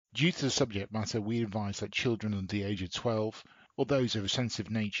Due to the subject matter, we advise that children under the age of 12 or those of a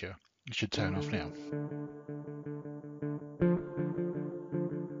sensitive nature should turn off now.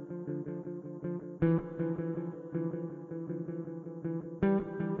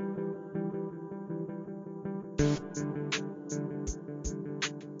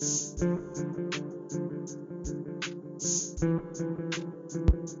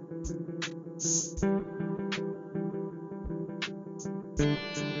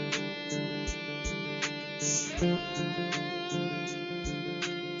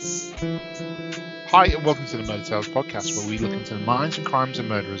 Hi and welcome to the Murder Tales podcast, where we look into the minds and crimes of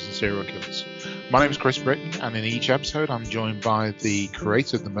murderers and serial killers. My name is Chris Britton, and in each episode I'm joined by the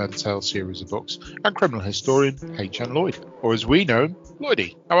creator of the Murder Tales series of books and criminal historian H. and Lloyd, or as we know him,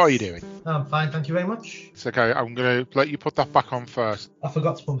 Lloydie. How are you doing? I'm fine, thank you very much. It's okay, I'm going to let you put that back on first. I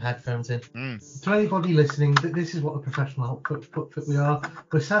forgot to put my headphones in. To anybody listening, this is what a professional outfit we are.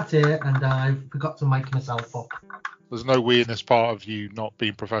 We're sat here and I forgot to mic myself up. There's no weirdness part of you not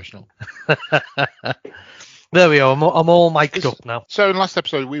being professional. There we are. I'm all mic'd up now. So in the last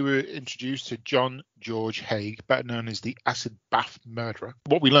episode, we were introduced to John George Haigh, better known as the acid bath murderer.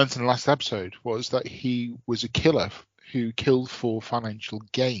 What we learned in the last episode was that he was a killer who killed for financial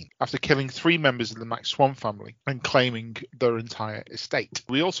gain after killing 3 members of the Max Swan family and claiming their entire estate.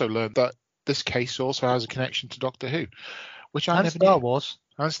 We also learned that this case also has a connection to Doctor Who, which I never knew. Star Wars.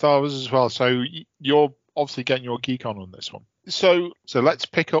 And Star Wars as well. So you're obviously getting your geek on this one. So let's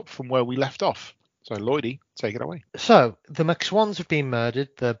pick up from where we left off. So Lloydie, take it away. So the McSwans have been murdered.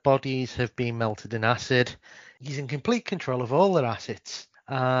 Their bodies have been melted in acid. He's in complete control of all their assets.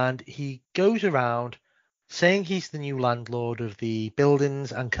 And he goes around saying he's the new landlord of the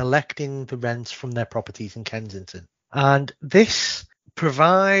buildings and collecting the rents from their properties in Kensington. And this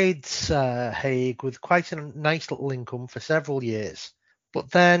provides Haigh with quite a nice little income for several years. But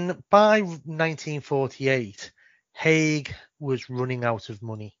then by 1948, Haigh was running out of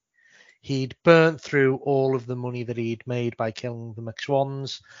money. He'd burnt through all of the money that he'd made by killing the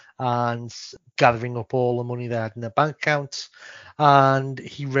McSwans and gathering up all the money they had in their bank accounts. And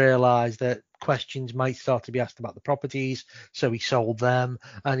he realised that questions might start to be asked about the properties, so he sold them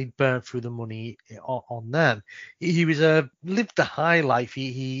and he'd burnt through the money on them. He lived a high life.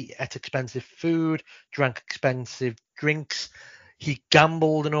 He ate expensive food, drank expensive drinks. He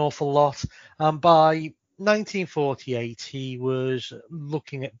gambled an awful lot. And by 1948, he was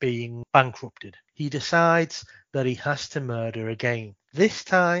looking at being bankrupted. He decides that he has to murder again. This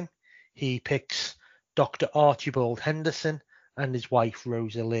time, he picks Dr. Archibald Henderson and his wife,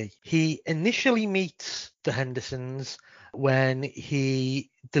 Rosa Lee. He initially meets the Hendersons when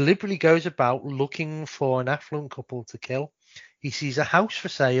he deliberately goes about looking for an affluent couple to kill. He sees a house for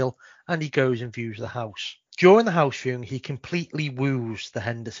sale and he goes and views the house. During the house viewing, he completely woos the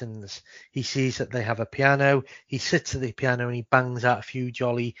Hendersons. He sees that they have a piano. He sits at the piano and he bangs out a few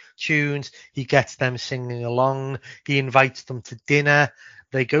jolly tunes. He gets them singing along. He invites them to dinner.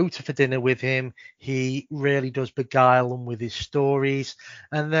 They go for dinner with him. He really does beguile them with his stories.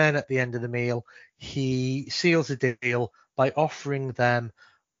 And then at the end of the meal, he seals a deal by offering them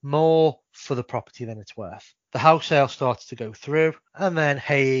more for the property than it's worth. The house sale starts to go through, and then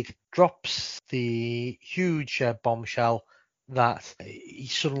Haigh drops the huge bombshell that he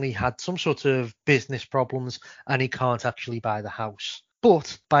suddenly had some sort of business problems and he can't actually buy the house.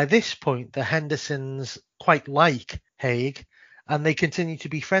 But by this point, the Hendersons quite like Haigh and they continue to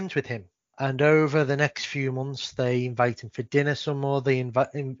be friends with him. And over the next few months, they invite him for dinner some more. They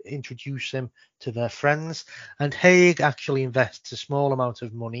introduce him to their friends. And Haigh actually invests a small amount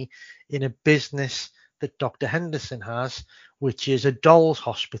of money in a business that Dr. Henderson has, which is a doll's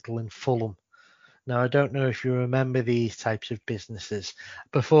hospital in Fulham. Now, I don't know if you remember these types of businesses.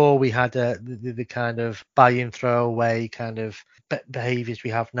 Before we had the kind of buy and throw away kind of behaviours we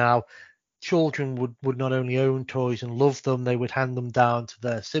have now. Children would not only own toys and love them, they would hand them down to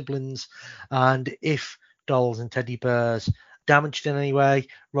their siblings. And if dolls and teddy bears damaged in any way,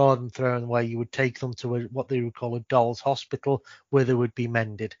 rather than throwing away, you would take them to what they would call a doll's hospital where they would be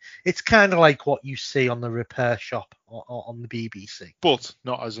mended. It's kind of like what you see on the repair shop on the BBC. But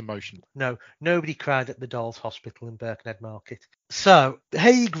not as emotional. No, nobody cried at the doll's hospital in Birkenhead Market. So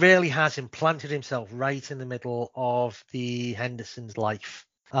Haigh really has implanted himself right in the middle of the Hendersons' life.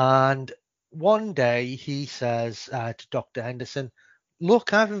 And one day he says to Dr. Henderson,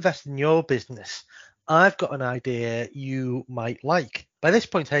 look, I've invested in your business. I've got an idea you might like. By this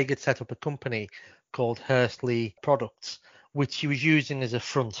point, Haigh had set up a company called Hursley Products, which he was using as a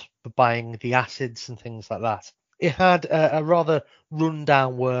front for buying the acids and things like that. It had a rather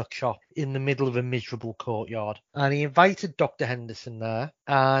run-down workshop in the middle of a miserable courtyard, and he invited Dr. Henderson there,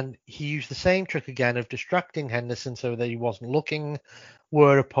 and he used the same trick again of distracting Henderson so that he wasn't looking,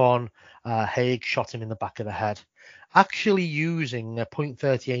 whereupon Haigh shot him in the back of the head, actually using a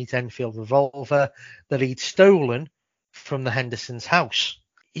 .38 Enfield revolver that he'd stolen from the Hendersons' house.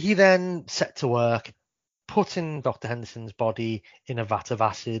 He then set to work, putting Dr. Henderson's body in a vat of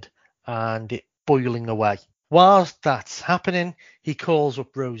acid and it boiling away. Whilst that's happening, he calls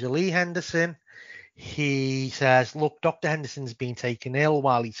up Rosalie Henderson. He says, look, Dr. Henderson's been taken ill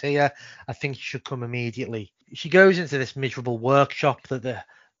while he's here. I think he should come immediately. She goes into this miserable workshop that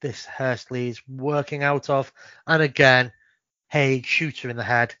this Hursley is working out of. And again, Haigh shoots her in the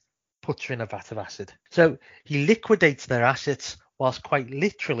head, puts her in a vat of acid. So he liquidates their assets whilst quite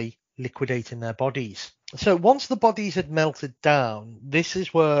literally liquidating their bodies. So once the bodies had melted down, this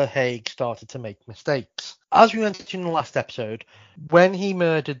is where Haigh started to make mistakes. As we mentioned in the last episode, when he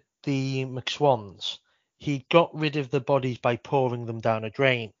murdered the McSwans, he got rid of the bodies by pouring them down a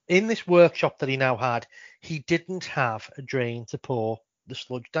drain. In this workshop that he now had, he didn't have a drain to pour the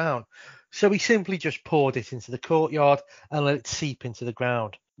sludge down. So he simply just poured it into the courtyard and let it seep into the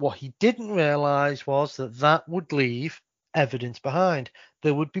ground. What he didn't realise was that would leave evidence behind.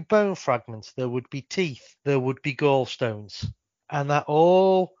 There would be bone fragments, there would be teeth, there would be gallstones, and that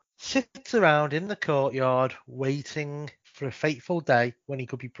all sits around in the courtyard waiting for a fateful day when he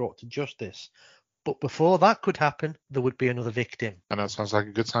could be brought to justice. But before that could happen, there would be another victim. And that sounds like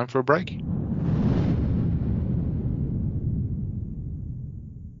a good time for a break.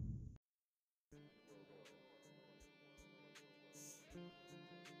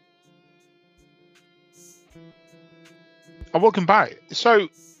 And welcome back. So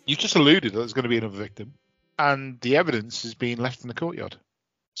you've just alluded that there's going to be another victim, and the evidence is being left in the courtyard.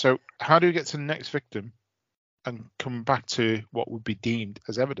 So how do we get to the next victim and come back to what would be deemed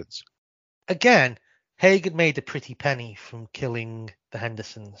as evidence? Again, Haigh had made a pretty penny from killing the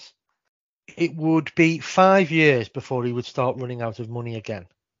Hendersons. It would be 5 years before he would start running out of money again.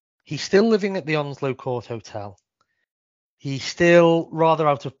 He's still living at the Onslow Court Hotel. He's still rather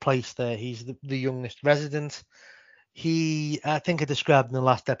out of place there. He's the youngest resident. I think I described in the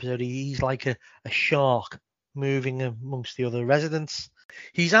last episode, he's like a shark moving amongst the other residents.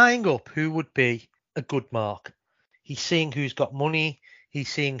 He's eyeing up who would be a good mark. He's seeing who's got money. He's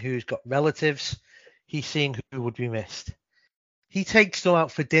seeing who's got relatives. He's seeing who would be missed. He takes them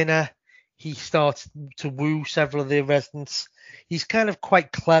out for dinner. He starts to woo several of the residents. He's kind of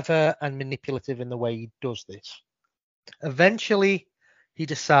quite clever and manipulative in the way he does this. Eventually, he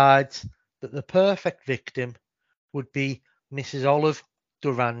decides that the perfect victim would be Mrs. Olive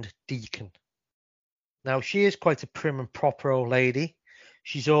Durand Deacon. Now, she is quite a prim and proper old lady.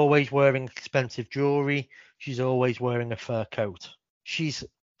 She's always wearing expensive jewellery. She's always wearing a fur coat. She's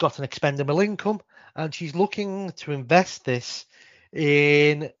got an expendable income, and she's looking to invest this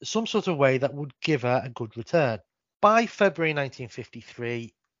in some sort of way that would give her a good return. By February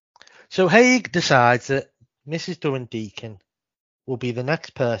 1953, so Haigh decides that Mrs. Durand Deacon will be the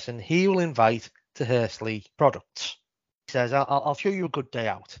next person he will invite to Hursley Products. He says, I'll show you a good day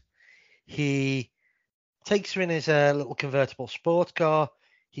out. He takes her in his little convertible sports car.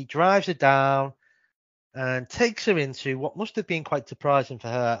 He drives her down and takes her into what must have been quite surprising for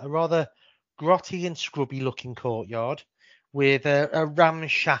her, a rather grotty and scrubby looking courtyard with a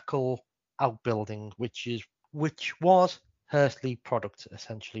ramshackle outbuilding, which was Hursley Products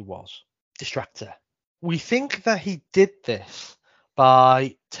essentially was. Distractor. We think that he did this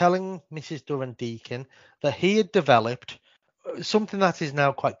by telling Mrs. Durand Deacon that he had developed something that is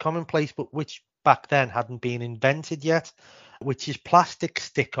now quite commonplace, but which back then hadn't been invented yet, which is plastic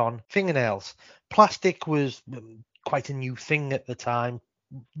stick-on fingernails. Plastic was quite a new thing at the time,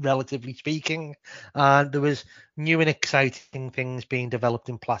 relatively speaking, and there was new and exciting things being developed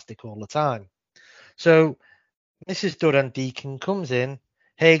in plastic all the time. So Mrs. Durand Deacon comes in.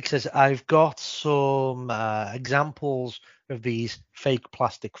 Haigh says, I've got some examples of these fake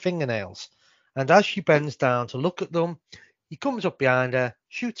plastic fingernails. And as she bends down to look at them, he comes up behind her,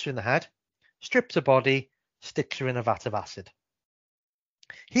 shoots her in the head, strips her body, sticks her in a vat of acid.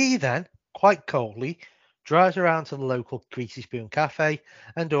 He then, quite coldly, drives around to the local Greasy Spoon Cafe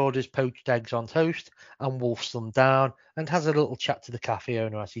and orders poached eggs on toast and wolfs them down and has a little chat to the cafe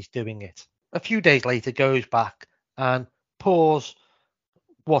owner as he's doing it. A few days later, goes back and pours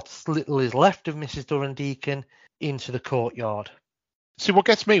what little is left of Mrs. Durand Deacon into the courtyard. See, what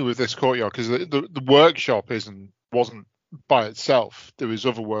gets me with this courtyard, because the workshop wasn't by itself. There was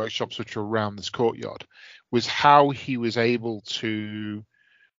other workshops which were around this courtyard, was how he was able to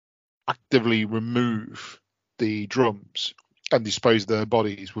actively remove the drums and dispose of their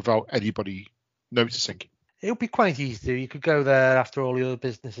bodies without anybody noticing? It would be quite easy to do. You could go there after all the other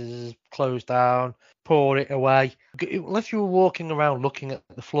businesses closed down, pour it away. Unless you were walking around looking at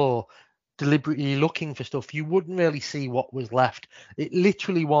the floor, deliberately looking for stuff, you wouldn't really see what was left. It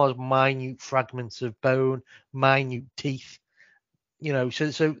literally was minute fragments of bone, minute teeth.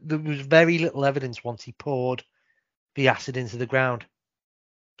 So there was very little evidence once he poured the acid into the ground.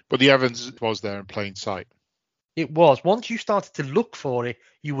 But the evidence was there in plain sight. It was. Once you started to look for it,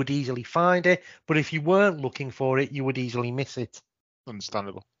 you would easily find it. But if you weren't looking for it, you would easily miss it.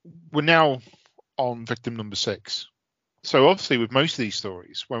 Understandable. We're now on victim number 6. So obviously with most of these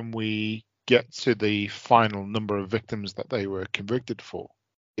stories, when we get to the final number of victims that they were convicted for,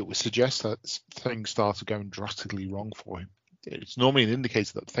 it would suggest that things started going drastically wrong for him. It's normally an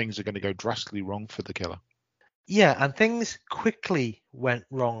indicator that things are going to go drastically wrong for the killer. Yeah, and things quickly went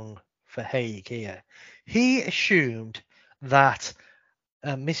wrong for Haigh here. He assumed that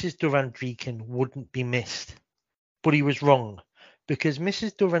Mrs. Durand-Deacon wouldn't be missed, but he was wrong, because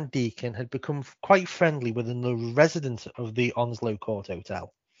Mrs. Durand-Deacon had become quite friendly with another resident of the Onslow Court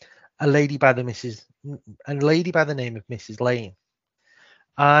Hotel, a lady by the name of Mrs. Lane,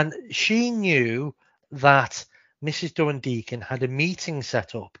 and she knew that Mrs. Durand-Deacon had a meeting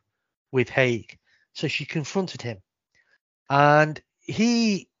set up with Haigh, so she confronted him, and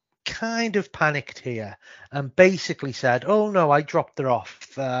he kind of panicked here and basically said, "Oh no, I dropped her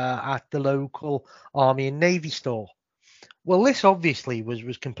off at the local Army and Navy store." Well, this obviously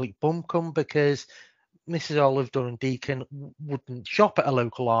was complete bumcum, because Mrs. Olive Durand-Deacon wouldn't shop at a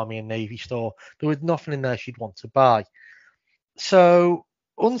local Army and Navy store. There was nothing in there she'd want to buy. So,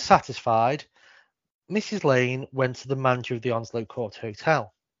 unsatisfied, Mrs. Lane went to the manager of the Onslow Court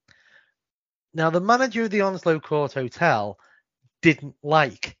Hotel. Now, the manager of the Onslow Court Hotel didn't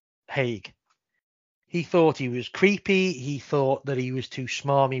like Haigh. He thought he was creepy. He thought that he was too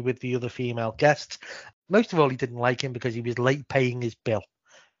smarmy with the other female guests. Most of all, he didn't like him because he was late paying his bill.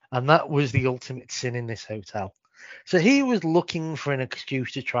 And that was the ultimate sin in this hotel. So he was looking for an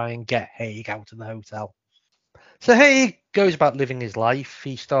excuse to try and get Haigh out of the hotel. So Haigh goes about living his life.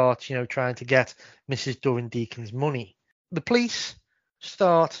 He starts, trying to get Mrs. Durand-Deacon's money. The police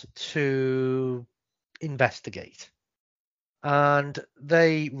start to investigate, and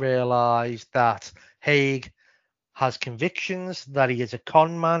they realize that Haigh has convictions, that he is a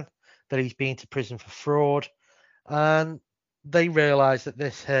con man, that he's been to prison for fraud, and they realize that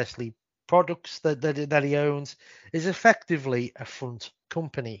this Hursley Products that he owns is effectively a front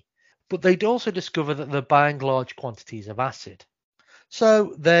company. But they'd also discover that they're buying large quantities of acid.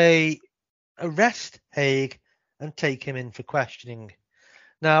 So they arrest Haigh and take him in for questioning.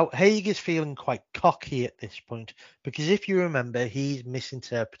 Now, Haigh is feeling quite cocky at this point, because if you remember, he's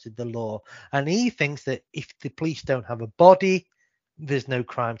misinterpreted the law, and he thinks that if the police don't have a body, there's no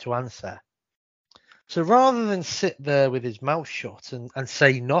crime to answer. So rather than sit there with his mouth shut and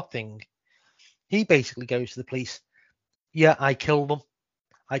say nothing, he basically goes to the police. "Yeah, I killed them.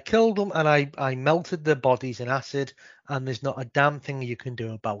 I killed them, and I melted their bodies in acid, and there's not a damn thing you can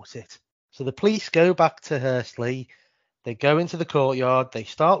do about it." So the police go back to Hursley. They go into the courtyard, they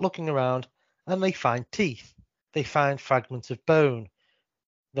start looking around, and they find teeth. They find fragments of bone.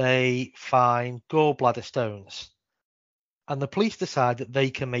 They find gallbladder stones. And the police decide that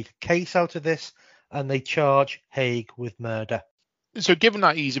they can make a case out of this, and they charge Haigh with murder. So given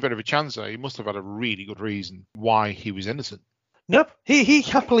that he's a bit of a chancer, he must have had a really good reason why he was innocent. Nope, he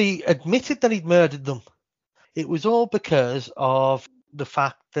happily admitted that he'd murdered them. It was all because of the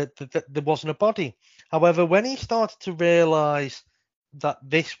fact that there wasn't a body. However, when he started to realise that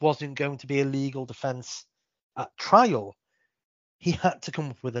this wasn't going to be a legal defence at trial, he had to come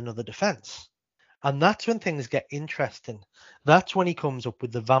up with another defence. And that's when things get interesting. That's when he comes up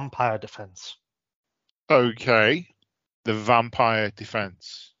with the vampire defence. Okay, the vampire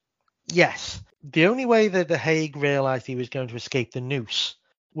defence. Yes. The only way that the Haigh realised he was going to escape the noose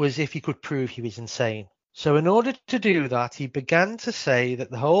was if he could prove he was insane. So in order to do that, he began to say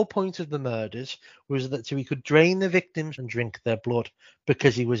that the whole point of the murders was that so he could drain the victims and drink their blood,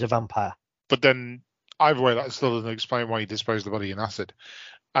 because he was a vampire. But then either way, that still doesn't explain why he disposed the body in acid.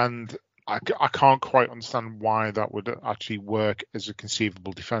 And I can't quite understand why that would actually work as a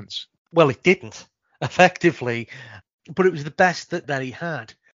conceivable defence. Well, it didn't, effectively, but it was the best that he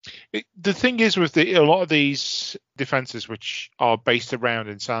had. The thing is with a lot of these defences which are based around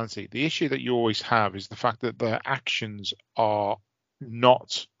insanity, the issue that you always have is the fact that their actions are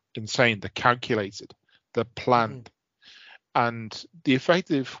not insane, they're calculated, they're planned. And the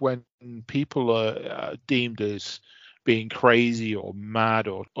effective when people are deemed as being crazy or mad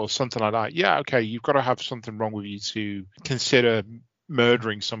or something like that, yeah, okay, you've got to have something wrong with you to consider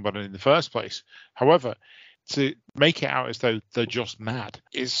murdering somebody in the first place. However, to make it out as though they're just mad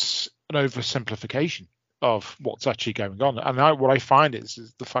is an oversimplification of what's actually going on. And what I find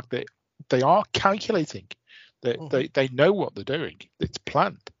is the fact that they are calculating, that they know what they're doing. It's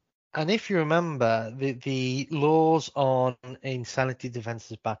planned. And if you remember, the laws on insanity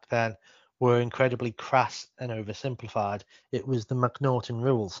defences back then were incredibly crass and oversimplified. It was the McNaughton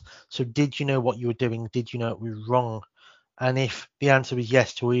rules. So did you know what you were doing? Did you know it was wrong? And if the answer was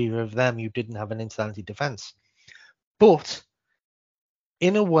yes to either of them, you didn't have an insanity defence. But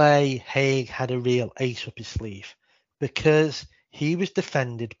in a way, Haigh had a real ace up his sleeve because he was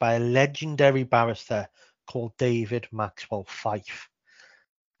defended by a legendary barrister called David Maxwell Fyfe.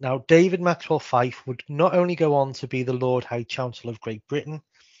 Now, David Maxwell Fyfe would not only go on to be the Lord High Chancellor of Great Britain,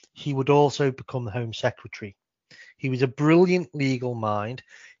 he would also become the Home Secretary. He was a brilliant legal mind.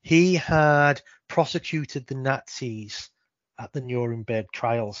 He had prosecuted the Nazis at the Nuremberg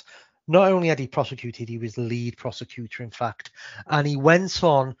trials. Not only had he prosecuted, he was the lead prosecutor, in fact, and he went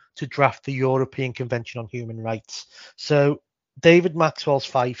on to draft the European Convention on Human Rights. So David Maxwell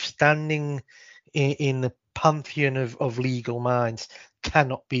Fyfe, standing in the pantheon of legal minds,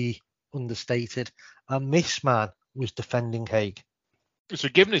 cannot be understated. And this man was defending Haigh. So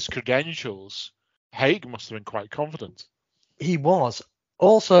given his credentials, Haigh must have been quite confident. He was.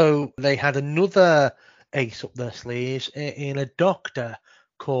 Also, they had another ace up their sleeves in a doctor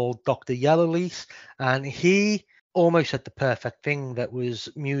called Dr. Yellowlease, and he almost said the perfect thing that was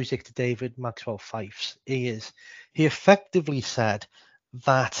music to David Maxwell Fyfe's ears. He effectively said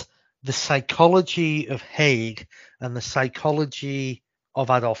that the psychology of Haigh and the psychology of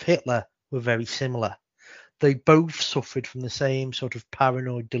Adolf Hitler were very similar. They both suffered from the same sort of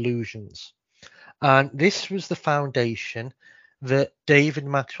paranoid delusions. And this was the foundation that David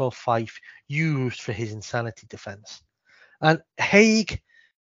Maxwell Fyfe used for his insanity defense. And Haigh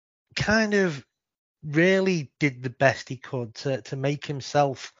kind of really did the best he could to make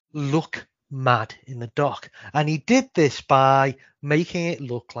himself look mad in the dock. And he did this by making it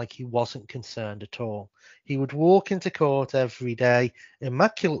look like he wasn't concerned at all. He would walk into court every day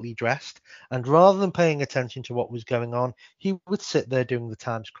immaculately dressed, and rather than paying attention to what was going on, he would sit there doing the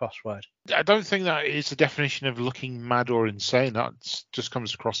Times crossword. I don't think that is a definition of looking mad or insane. That just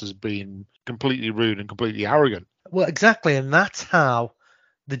comes across as being completely rude and completely arrogant. Well, exactly, and that's how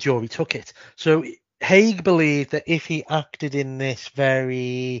the jury took it. So Haigh believed that if he acted in this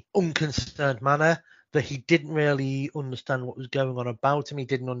very unconcerned manner, that he didn't really understand what was going on about him. He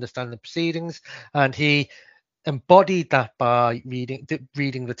didn't understand the proceedings, and he embodied that by reading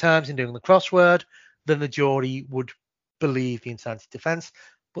the Times and doing the crossword. Then the jury would believe the insanity defense,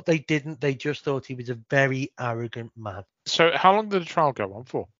 but they didn't. They just thought he was a very arrogant man. So how long did the trial go on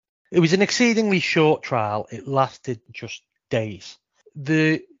for? It was an exceedingly short trial. It lasted just days.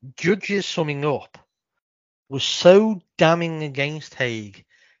 The judge's summing up was so damning against Haigh.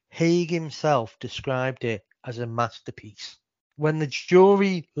 Haigh himself described it as a masterpiece. When the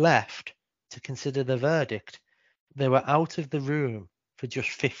jury left to consider the verdict, they were out of the room for just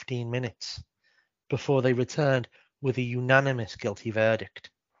 15 minutes before they returned with a unanimous guilty verdict.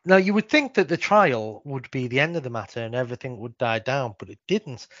 Now, you would think that the trial would be the end of the matter and everything would die down, but it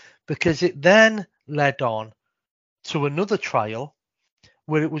didn't, because it then led on to another trial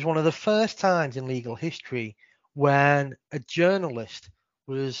where it was one of the first times in legal history when a journalist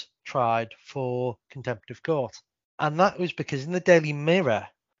was tried for contempt of court. And that was because in the Daily Mirror,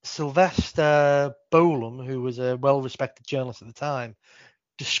 Sylvester Bolam, who was a well-respected journalist at the time,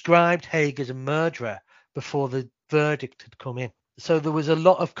 described Haigh as a murderer before the verdict had come in. So there was a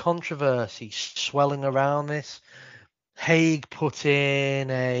lot of controversy swelling around this. Haigh put in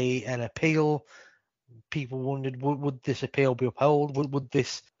an appeal. People wondered, would this appeal be upheld? Would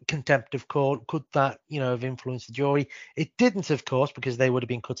this contempt of court, could that, have influenced the jury? It didn't, of course, because they would have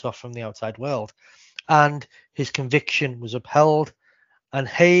been cut off from the outside world. And his conviction was upheld. And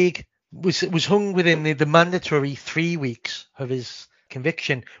Haigh was hung within the mandatory 3 weeks of his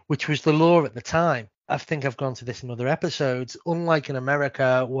conviction, which was the law at the time. I think I've gone to this in other episodes. Unlike in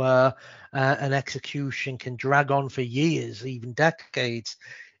America, where an execution can drag on for years, even decades,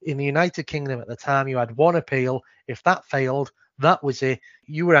 in the United Kingdom at the time, you had one appeal. If that failed, that was it.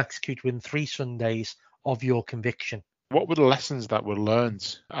 You were executed within 3 Sundays of your conviction. What were the lessons that were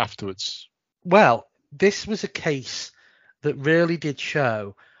learned afterwards? Well, this was a case that really did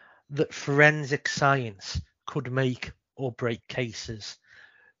show that forensic science could make or break cases.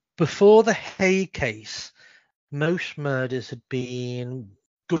 Before the Haigh case, most murders had been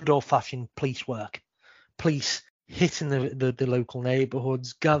good old-fashioned police work. Police hitting the local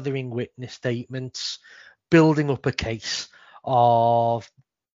neighbourhoods, gathering witness statements, building up a case of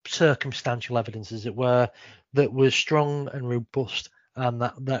circumstantial evidence, as it were, that was strong and robust, and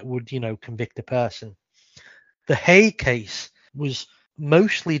that would, convict a person. The Haigh case was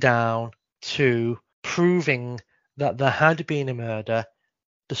mostly down to proving that there had been a murder,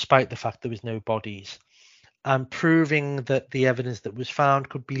 despite the fact there was no bodies, and proving that the evidence that was found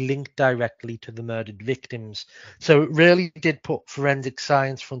could be linked directly to the murdered victims. So it really did put forensic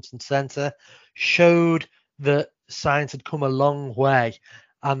science front and centre, showed that science had come a long way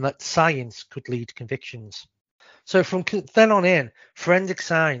and that science could lead to convictions. So from then on in, forensic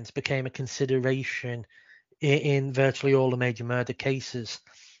science became a consideration in virtually all the major murder cases.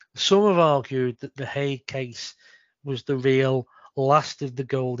 Some have argued that the Haigh case was the real last of the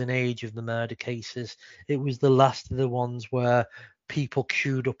golden age of the murder cases. It was the last of the ones where people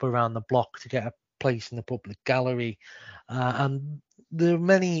queued up around the block to get a place in the public gallery. And there are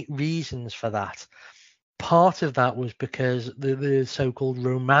many reasons for that. Part of that was because the so-called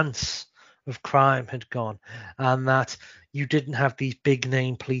romance of crime had gone, and that you didn't have these big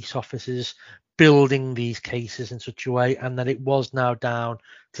name police officers building these cases in such a way, and that it was now down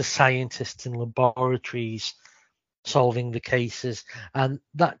to scientists in laboratories solving the cases, and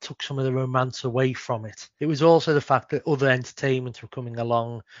that took some of the romance away from it. It was also the fact that other entertainments were coming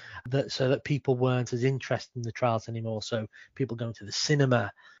along, so that people weren't as interested in the trials anymore. So people going to the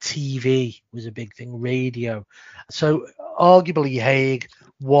cinema, TV was a big thing, radio. So arguably Haigh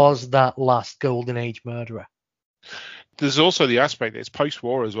was that last golden age murderer. There's also the aspect that it's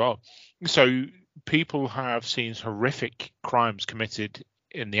post-war as well. So people have seen horrific crimes committed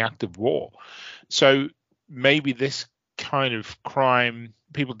in the act of war. So maybe this kind of crime,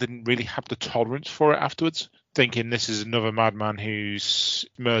 people didn't really have the tolerance for it afterwards, thinking this is another madman who's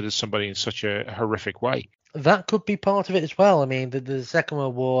murdered somebody in such a horrific way. That could be part of it as well. I mean, the Second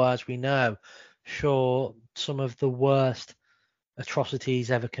World War, as we know, saw some of the worst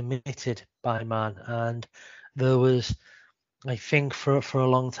atrocities ever committed by man. And there was, I think, for a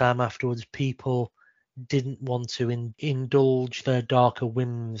long time afterwards, people didn't want to indulge their darker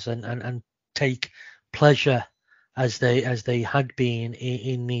whims and take pleasure as they had been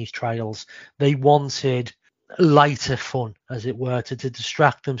in these trials. They wanted lighter fun, as it were, to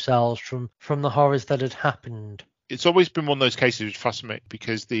distract themselves from the horrors that had happened. It's always been one of those cases which fascinate me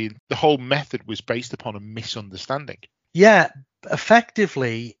because the whole method was based upon a misunderstanding. Yeah,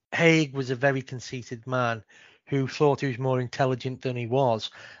 effectively, Haigh was a very conceited man who thought he was more intelligent than he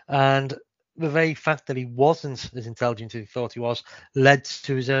was, and the very fact that he wasn't as intelligent as he thought he was led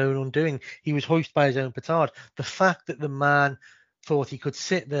to his own undoing. He was hoisted by his own petard. The fact that the man thought he could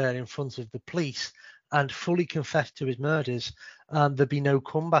sit there in front of the police and fully confess to his murders and there'd be no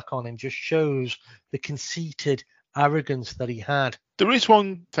comeback on him just shows the conceited arrogance that he had. There is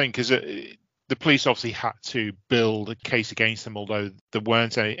one thing, because the police obviously had to build a case against them, although there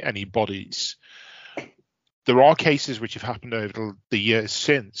weren't any bodies. There are cases which have happened over the years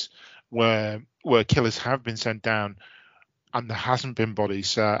since where killers have been sent down and there hasn't been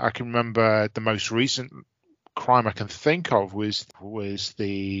bodies. I can remember the most recent crime I can think of was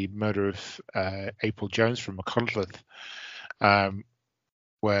the murder of April Jones from McCullough,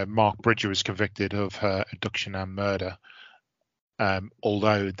 where Mark Bridger was convicted of her abduction and murder,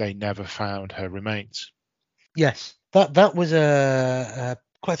 although they never found her remains. Yes, that was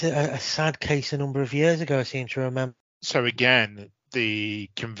quite a sad case a number of years ago, I seem to remember. So again, the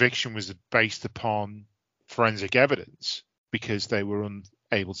conviction was based upon forensic evidence because they were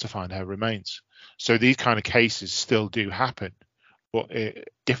unable to find her remains. So these kind of cases still do happen, but in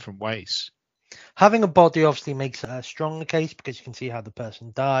different ways. Having a body obviously makes a stronger case because you can see how the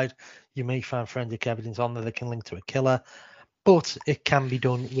person died. You may find forensic evidence on there that can link to a killer, but it can be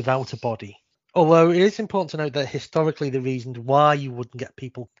done without a body. Although it is important to note that historically the reasons why you wouldn't get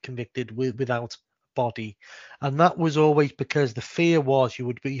people convicted without body, and that was always because the fear was you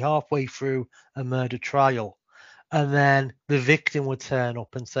would be halfway through a murder trial and then the victim would turn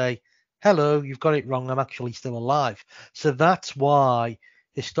up and say, hello, you've got it wrong, I'm actually still alive. So that's why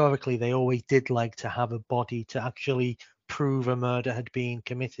historically they always did like to have a body to actually prove a murder had been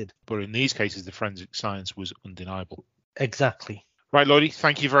committed. But in these cases the forensic science was undeniable. Exactly. Right, Lloydie,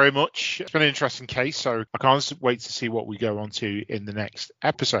 thank you very much. It's been an interesting case, so I can't wait to see what we go on to in the next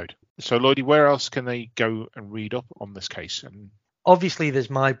episode. So, Lloydie, where else can they go and read up on this case? Obviously, there's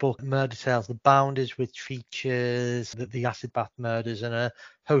my book, Murder Tales, The Bounders, which features the acid bath murders and a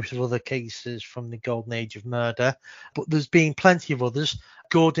host of other cases from the golden age of murder. But there's been plenty of others.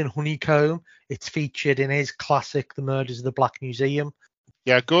 Gordon Honeycomb, it's featured in his classic, The Murders of the Black Museum.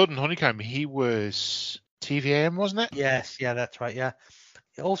 Yeah, Gordon Honeycomb, he was TVAM, wasn't it? Yes, yeah, that's right. Yeah.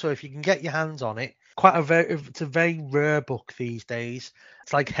 Also, if you can get your hands on it, it's a very rare book these days.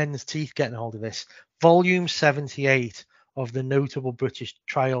 It's like hen's teeth getting hold of this. Volume 78 of the Notable British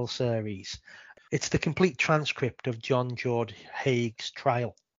Trial series. It's the complete transcript of John George Haigh's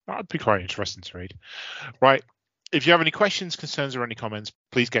trial. That'd be quite interesting to read. Right. If you have any questions, concerns, or any comments,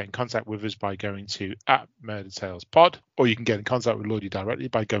 please get in contact with us by going to @MurderTalesPod, or you can get in contact with Lloydie directly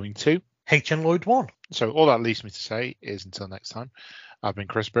by going to H and Lloyd 1. So all that leaves me to say is until next time, I've been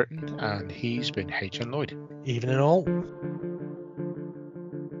Chris Britton, and he's been H and Lloyd. Evening all.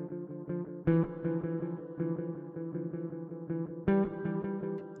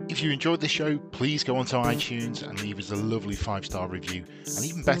 If you enjoyed the show, please go onto iTunes and leave us a lovely 5-star review. And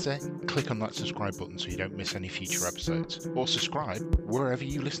even better, click on that subscribe button so you don't miss any future episodes. Or subscribe wherever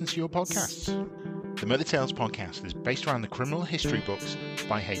you listen to your podcasts. The Murder Tales podcast is based around the criminal history books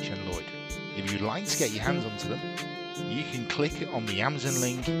by H and Lloyd. If you'd like to get your hands onto them, you can click on the Amazon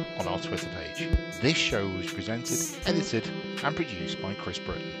link on our Twitter page. This show was presented, edited and produced by Chris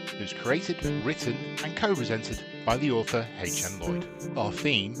Britton. It was created, written and co-presented by the author H and Lloyd. Our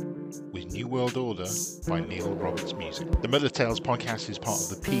theme was New World Order by Neil Roberts Music. The Murder Tales podcast is part of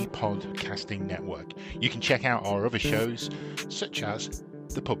the Podcasting Network. You can check out our other shows such as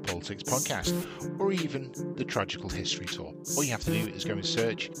the Pub Politics podcast, or even the Tragical History Tour. All you have to do is go and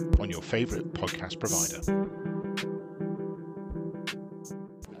search on your favourite podcast provider.